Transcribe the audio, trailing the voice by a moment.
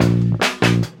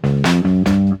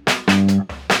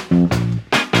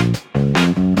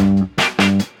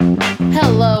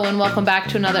welcome back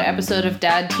to another episode of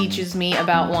Dad Teaches Me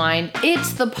About Wine.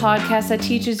 It's the podcast that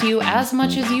teaches you as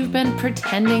much as you've been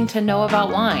pretending to know about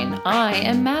wine. I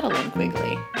am Madeline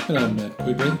Quigley. And I'm Matt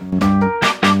Quigley.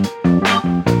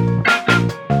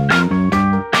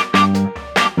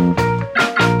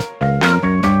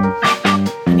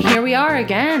 And here we are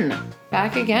again,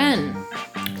 back again.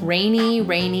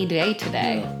 Rainy day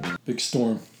today. Yeah, big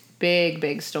storm.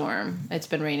 Big storm. It's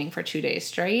been raining for 2 days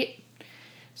straight.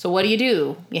 So what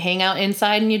do? You hang out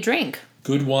inside and you drink.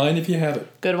 Good wine if you have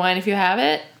it. Good wine if you have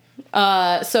it.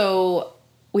 So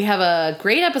we have a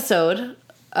great episode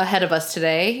ahead of us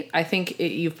today. I think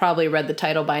you've probably read the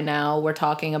title by now. We're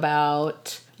talking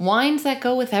about wines that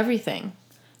go with everything.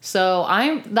 So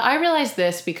I realized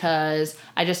this because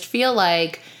I just feel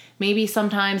like maybe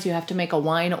sometimes you have to make a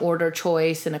wine order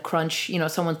choice in a crunch. You know,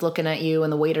 someone's looking at you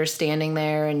and the waiter's standing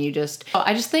there and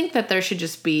I just think that there should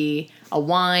just be a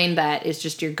wine that is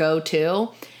just your go-to.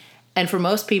 And for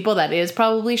most people, that is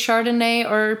probably Chardonnay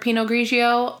or Pinot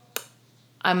Grigio.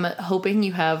 I'm hoping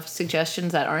you have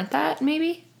suggestions that aren't that,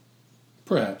 maybe?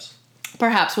 Perhaps.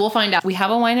 We'll find out. We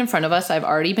have a wine in front of us. I've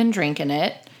already been drinking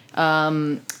it.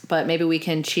 But maybe we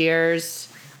can cheers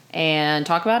and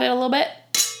talk about it a little bit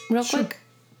real quick.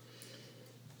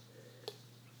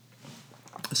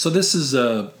 So this is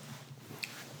a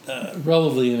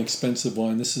relatively inexpensive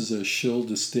wine. This is a Childe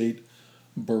d'Estate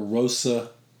Barossa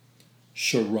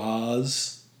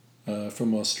Shiraz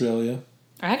from Australia.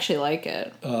 I actually like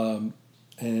it.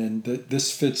 And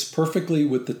this fits perfectly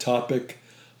with the topic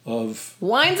of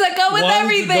wines that go with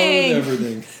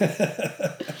everything.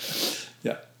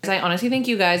 Yeah. I honestly think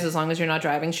you guys, as long as you're not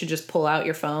driving, should just pull out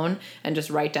your phone and just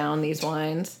write down these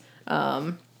wines,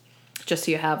 just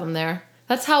so you have them there.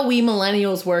 That's how we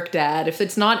millennials work, Dad. If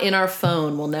it's not in our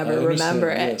phone, we'll never remember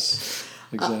it. Yes,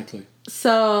 exactly.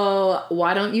 So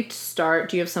why don't you start?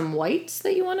 Do you have some whites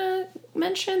that you want to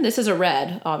mention? This is a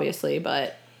red, obviously,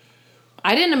 but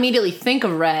I didn't immediately think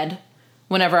of red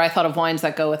whenever I thought of wines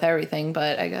that go with everything,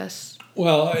 but I guess.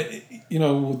 Well,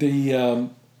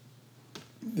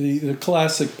 the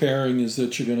classic pairing is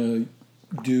that you're going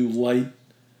to do light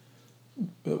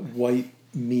white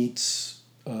meats,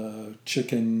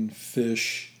 chicken,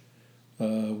 fish,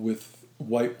 with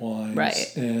white wines,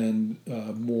 right, and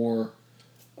more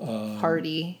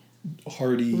hearty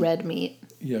red meat.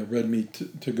 Yeah, red meat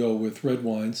to go with red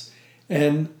wines,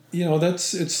 and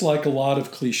it's like a lot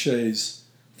of cliches.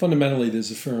 Fundamentally,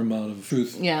 there's a fair amount of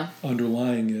truth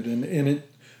underlying it, and it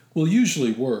will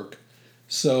usually work.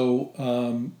 So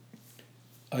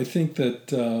I think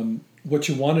that what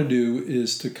you want to do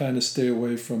is to kind of stay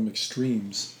away from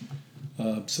extremes.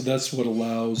 So that's what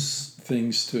allows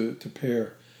things to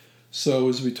pair. So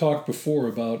as we talked before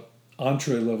about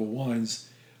entree level wines,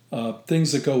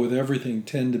 things that go with everything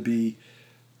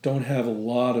don't have a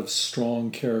lot of strong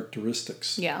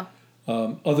characteristics. Yeah.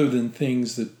 Other than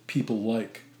things that people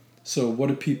like. So what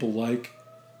do people like?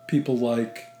 People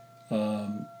like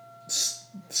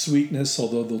sweetness,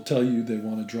 although they'll tell you they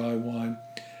want a dry wine,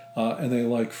 and they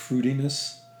like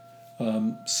fruitiness.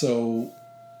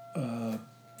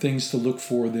 Things to look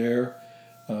for there,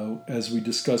 as we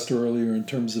discussed earlier, in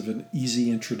terms of an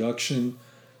easy introduction,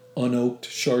 unoaked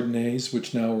Chardonnays,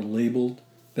 which now are labeled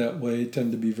that way,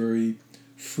 tend to be very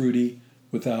fruity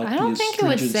without the astringency. I don't think it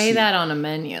would say that on a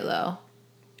menu, though.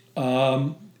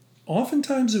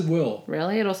 Oftentimes it will.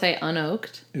 Really? It'll say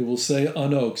unoaked? It will say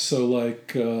unoaked. So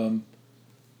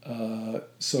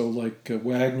like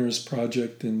Wagner's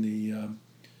project in the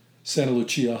Santa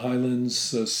Lucia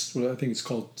Highlands, what I think it's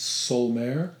called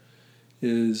Solmer,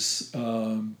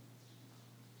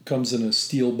 comes in a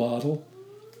steel bottle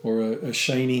or a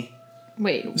shiny,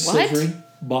 silvery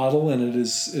bottle, and it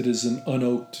is an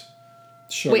unoaked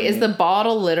Chardonnay. Wait, is the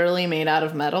bottle literally made out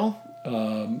of metal?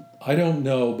 I don't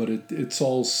know, but it's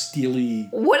all steely.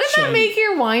 Wouldn't that make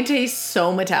your wine taste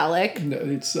so metallic? No,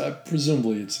 it's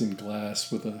presumably it's in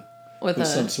glass with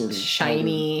some sort of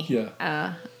shiny. Powder.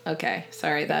 Yeah. Okay,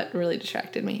 sorry, that really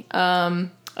distracted me.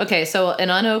 Okay, so an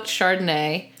unoaked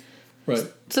Chardonnay. Right.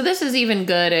 So this is even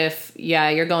good if,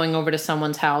 you're going over to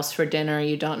someone's house for dinner,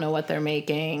 you don't know what they're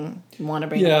making, you want to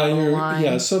bring a bottle of wine.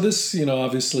 Yeah, so this,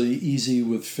 obviously easy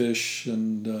with fish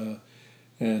and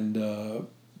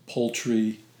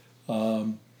poultry.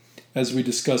 As we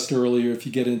discussed earlier, if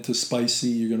you get into spicy,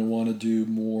 you're going to want to do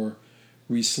more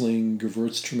Riesling,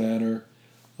 Gewürztraminer.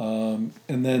 And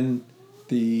then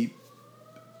the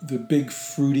big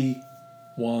fruity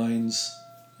wines,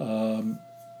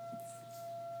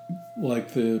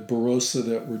 like the Barossa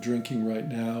that we're drinking right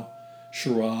now,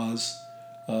 Shiraz,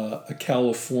 a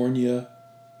California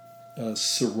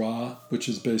Syrah, which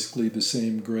is basically the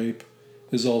same grape,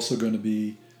 is also going to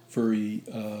be very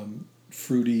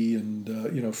fruity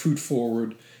and fruit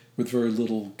forward with very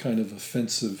little kind of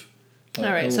offensive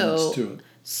elements to it.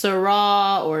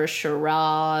 Syrah or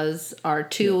Shiraz are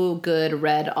two good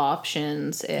red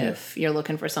options if you're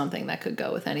looking for something that could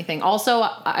go with anything. Also,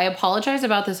 I apologize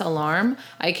about this alarm.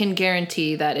 I can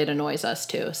guarantee that it annoys us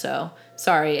too. So,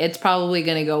 sorry. It's probably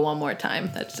going to go one more time.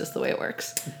 That's just the way it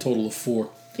works. A total of 4.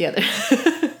 Yeah.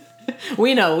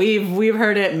 We know. We've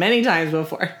heard it many times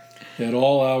before. At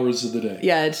all hours of the day.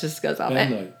 Yeah, it just goes off.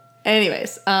 And night.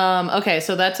 Anyways, okay,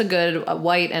 so that's a good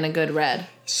white and a good red.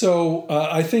 So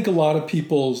I think a lot of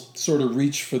people sort of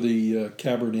reach for the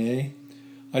Cabernet.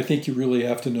 I think you really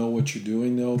have to know what you're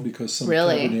doing, though, because some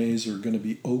Cabernets are going to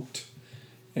be oaked.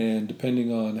 And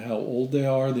depending on how old they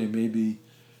are, they may be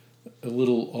a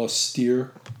little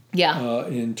austere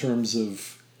in terms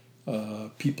of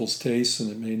people's tastes, and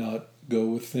it may not go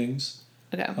with things.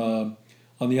 Okay.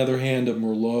 On the other hand, a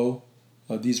Merlot,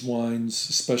 these wines,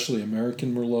 especially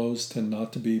American Merlots, tend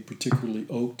not to be particularly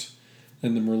oaked.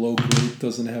 And the Merlot grape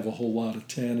doesn't have a whole lot of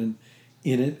tannin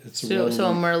in it. It's so a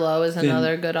Merlot is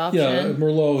another good option? Yeah, a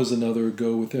Merlot is another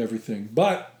go with everything.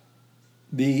 But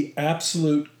the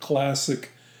absolute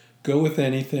classic go with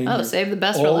anything. Oh, save the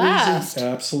best for last.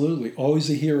 Absolutely.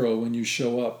 Always a hero when you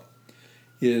show up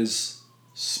is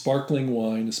sparkling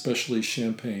wine, especially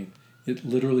champagne. It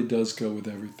literally does go with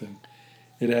everything.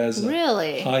 It has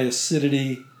a high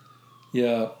acidity.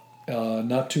 Yeah,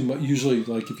 not too much. Usually,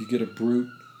 like if you get a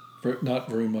Brut, not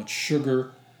very much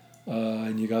sugar,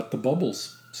 and you got the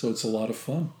bubbles. So it's a lot of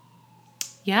fun.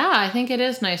 Yeah, I think it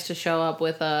is nice to show up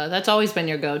with that's always been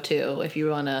your go-to if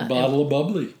you want to... Bottle of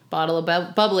bubbly. Bottle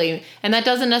of bubbly. And that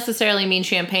doesn't necessarily mean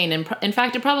champagne. And in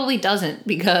fact, it probably doesn't,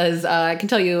 because I can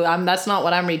tell you that's not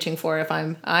what I'm reaching for.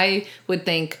 I would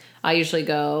think I usually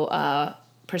go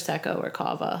Prosecco or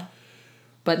Cava.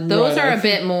 But those are a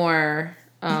bit more...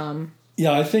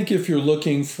 yeah, I think if you're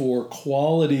looking for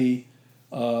quality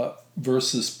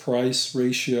versus price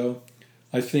ratio,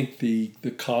 I think the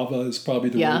Cava is probably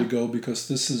the way to go, because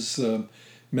this is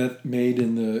made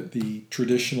in the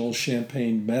traditional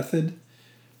champagne method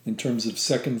in terms of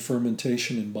second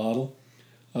fermentation in bottle,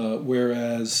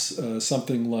 whereas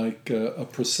something like a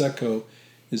Prosecco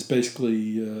is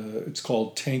basically it's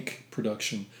called tank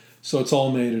production. So it's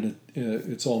all made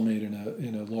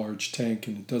in a large tank,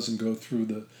 and it doesn't go through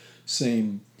the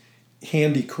same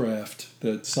handicraft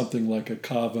that something like a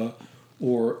Cava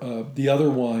or the other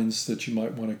wines that you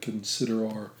might want to consider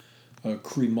are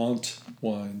Cremant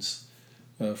wines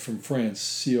from France,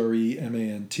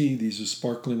 Cremant. These are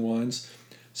sparkling wines,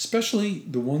 especially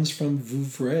the ones from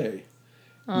Vouvray.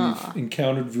 We've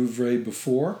encountered Vouvray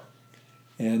before,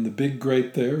 and the big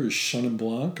grape there is Chenin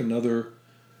Blanc, another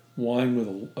wine with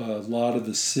a lot of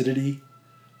acidity,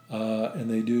 and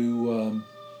they do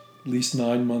at least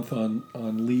 9 month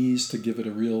on lees to give it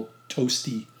a real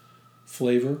toasty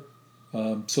flavor.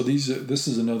 So this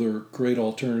is another great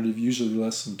alternative, usually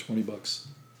less than $20.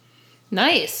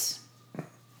 Nice.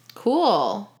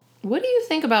 Cool. What do you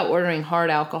think about ordering hard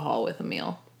alcohol with a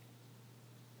meal?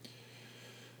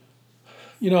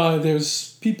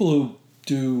 There's people who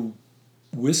do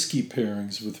whiskey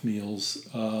pairings with meals.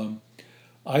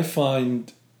 I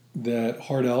find that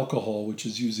hard alcohol, which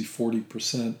is usually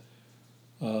 40%,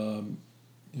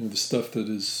 the stuff that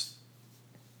is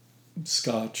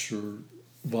scotch or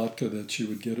vodka that you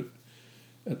would get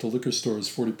at the liquor store, is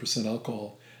 40%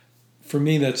 alcohol. For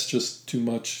me, that's just too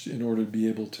much in order to be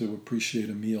able to appreciate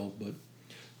a meal, but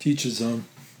to each his own.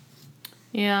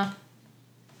 Yeah.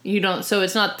 So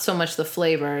it's not so much the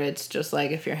flavor, it's just like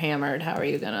if you're hammered, how are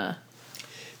you gonna...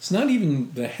 It's not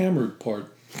even the hammered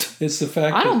part. It's the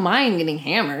fact I don't mind getting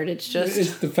hammered, it's just...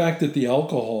 It's the fact that the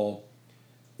alcohol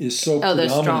is so predominant,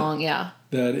 they're strong,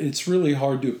 that it's really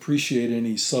hard to appreciate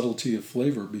any subtlety of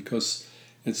flavor, because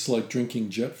it's like drinking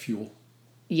jet fuel.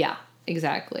 Yeah,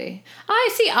 exactly.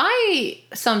 I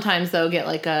sometimes, though, get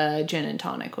like a gin and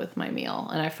tonic with my meal,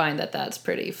 and I find that that's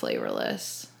pretty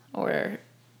flavorless, or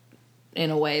in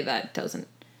a way that doesn't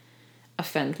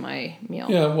offend my meal.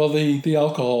 Yeah, well, the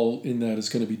alcohol in that is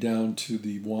going to be down to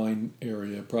the wine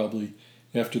area, probably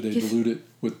after they dilute it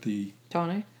with the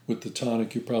tonic. With the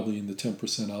tonic, you're probably in the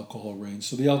 10% alcohol range.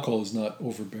 So the alcohol is not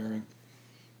overbearing.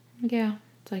 Yeah,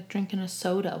 it's like drinking a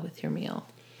soda with your meal.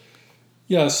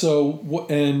 Yeah, so what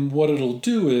it'll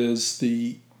do is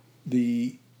the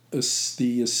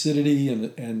acidity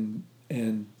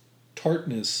and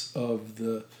tartness of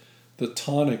the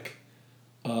tonic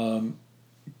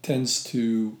tends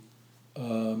to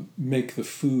make the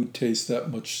food taste that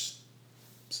much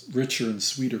richer and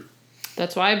sweeter.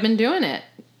 That's why I've been doing it.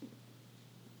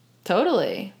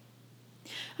 Totally.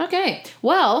 Okay.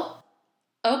 Well,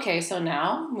 Okay, so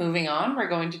now, moving on, we're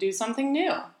going to do something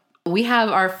new. We have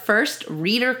our first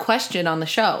reader question on the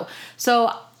show.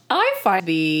 So I find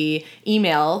the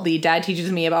email, the dad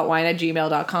teaches me about wine at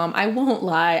gmail.com. I won't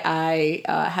lie, I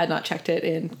had not checked it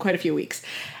in quite a few weeks.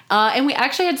 And we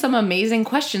actually had some amazing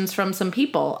questions from some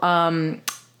people.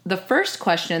 The first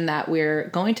question that we're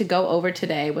going to go over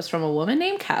today was from a woman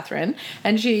named Catherine,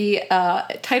 and she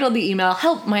titled the email,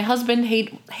 "Help, my husband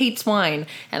hates wine."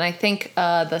 And I think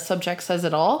the subject says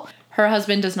it all. Her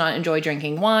husband does not enjoy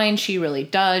drinking wine. She really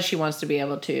does. She wants to be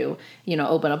able to,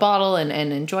 open a bottle and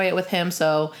enjoy it with him.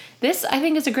 So this, I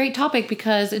think, is a great topic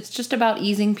because it's just about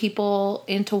easing people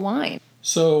into wine.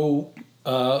 So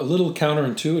a little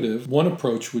counterintuitive. One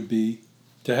approach would be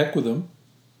to heck with them.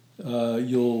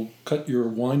 You'll cut your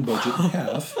wine budget in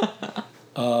half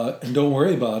and don't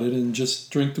worry about it and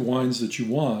just drink the wines that you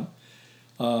want.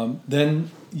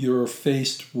 Then you're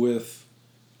faced with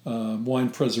wine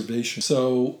preservation.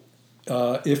 So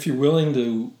if you're willing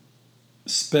to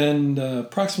spend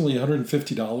approximately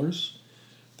 $150,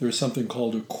 there's something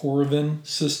called a Coravin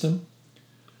system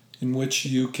in which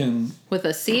you can... With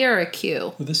a C or a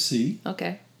Q? With a C.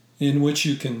 Okay. In which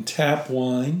you can tap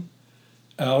wine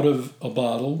out of a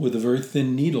bottle with a very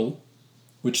thin needle,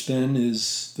 which then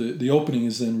is, the opening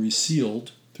is then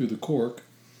resealed through the cork.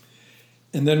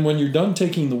 And then when you're done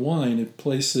taking the wine, it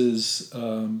places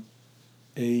a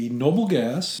noble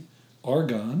gas,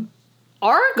 argon.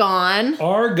 Argon?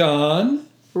 Argon.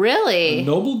 Really? A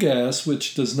noble gas,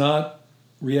 which does not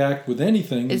react with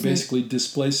anything. It basically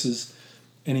displaces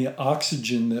any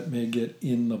oxygen that may get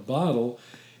in the bottle,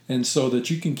 and so that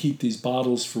you can keep these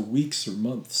bottles for weeks or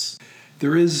months.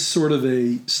 There is sort of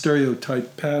a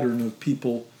stereotype pattern of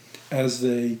people as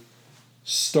they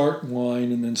start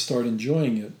wine and then start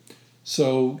enjoying it.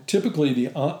 So typically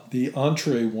the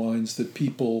entree wines that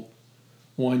people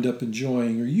wind up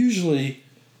enjoying are usually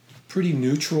pretty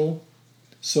neutral.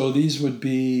 So these would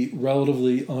be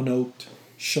relatively unoaked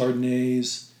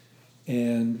Chardonnays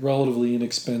and relatively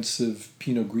inexpensive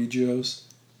Pinot Grigios.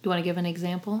 Do you want to give an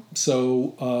example?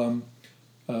 So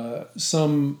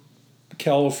some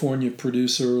California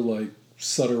producer like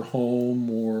Sutter Home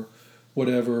or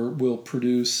whatever will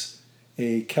produce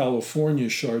a California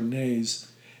Chardonnays,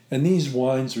 and these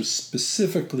wines are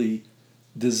specifically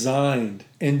designed,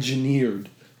 engineered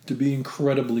to be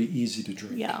incredibly easy to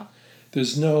drink. Yeah.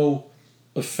 There's no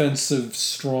offensive,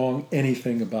 strong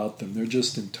anything about them. They're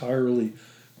just entirely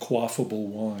quaffable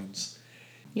wines.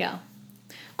 Yeah.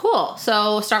 Cool.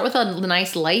 So start with a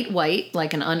nice light white,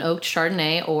 like an unoaked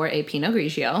Chardonnay or a Pinot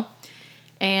Grigio.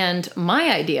 And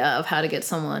my idea of how to get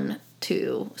someone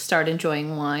to start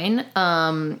enjoying wine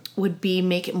would be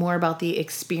make it more about the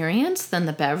experience than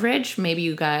the beverage. Maybe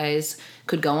you guys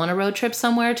could go on a road trip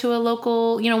somewhere to a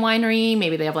local, winery.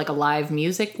 Maybe they have like a live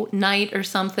music night or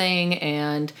something,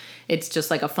 and it's just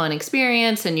like a fun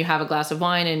experience, and you have a glass of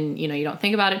wine and, you don't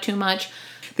think about it too much.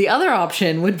 The other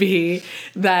option would be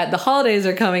that the holidays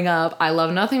are coming up. I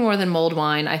love nothing more than mulled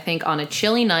wine. I think on a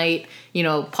chilly night,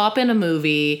 pop in a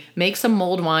movie, make some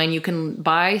mulled wine. You can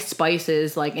buy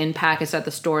spices like in packets at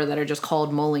the store that are just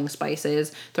called mulling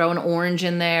spices. Throw an orange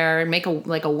in there, make a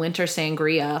winter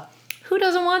sangria. Who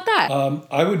doesn't want that?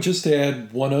 I would just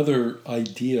add one other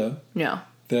idea. Yeah.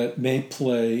 That may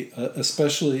play,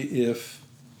 especially if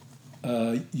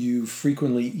you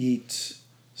frequently eat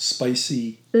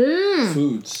spicy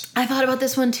foods. I thought about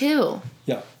this one too.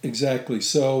 Yeah, exactly.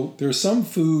 So there are some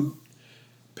food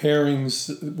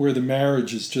pairings where the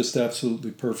marriage is just absolutely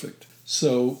perfect.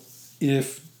 So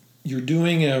if you're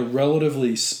doing a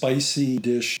relatively spicy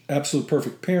dish, absolute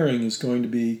perfect pairing is going to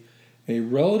be a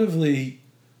relatively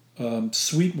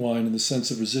sweet wine in the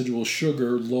sense of residual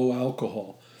sugar, low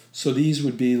alcohol. So these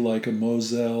would be like a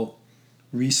Moselle,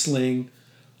 Riesling,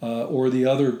 or the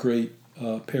other great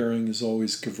pairing is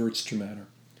always Gewürztraminer.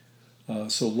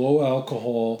 So low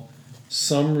alcohol,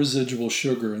 some residual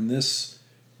sugar, and this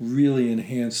really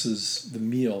enhances the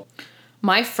meal.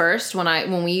 My first,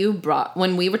 when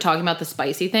we were talking about the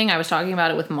spicy thing, I was talking about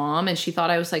it with Mom, and she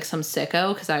thought I was like some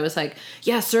sicko because I was like,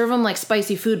 yeah, serve him like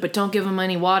spicy food, but don't give him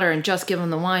any water and just give him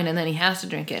the wine, and then he has to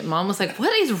drink it. And Mom was like,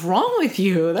 what is wrong with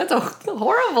you? That's a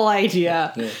horrible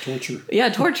idea. Yeah, torture. Yeah,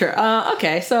 torture.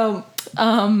 Okay, so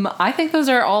I think those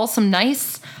are all some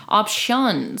nice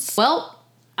options. Well,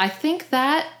 I think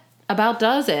that about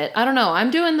does it. I don't know.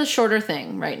 I'm doing the shorter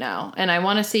thing right now, and I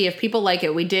want to see if people like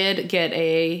it. We did get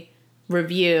a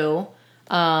review.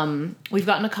 We've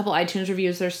gotten a couple iTunes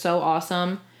reviews. They're so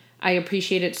awesome. I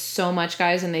appreciate it so much,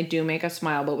 guys, and they do make us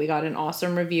smile, but we got an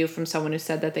awesome review from someone who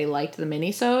said that they liked the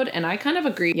mini-sode, and I kind of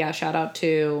agree. Yeah, shout out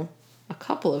to a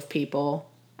couple of people.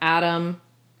 Adam,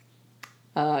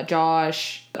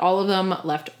 Josh, all of them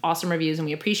left awesome reviews and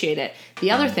we appreciate it.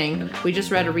 The other thing, we just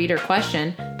read a reader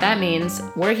question. That means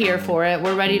we're here for it.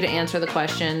 We're ready to answer the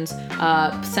questions.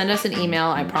 Send us an email.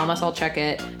 I promise I'll check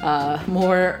it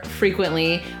more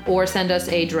frequently, or send us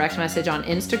a direct message on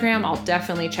Instagram. I'll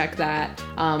definitely check that.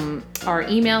 Our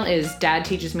email is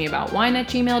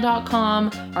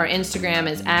dadteachesmeaboutwine@gmail.com. Our Instagram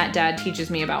is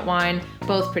 @dadteachesmeaboutwine.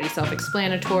 Both pretty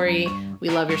self-explanatory. We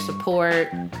love your support.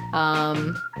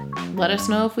 Let us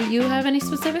know if you have any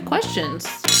specific questions.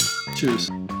 Cheers.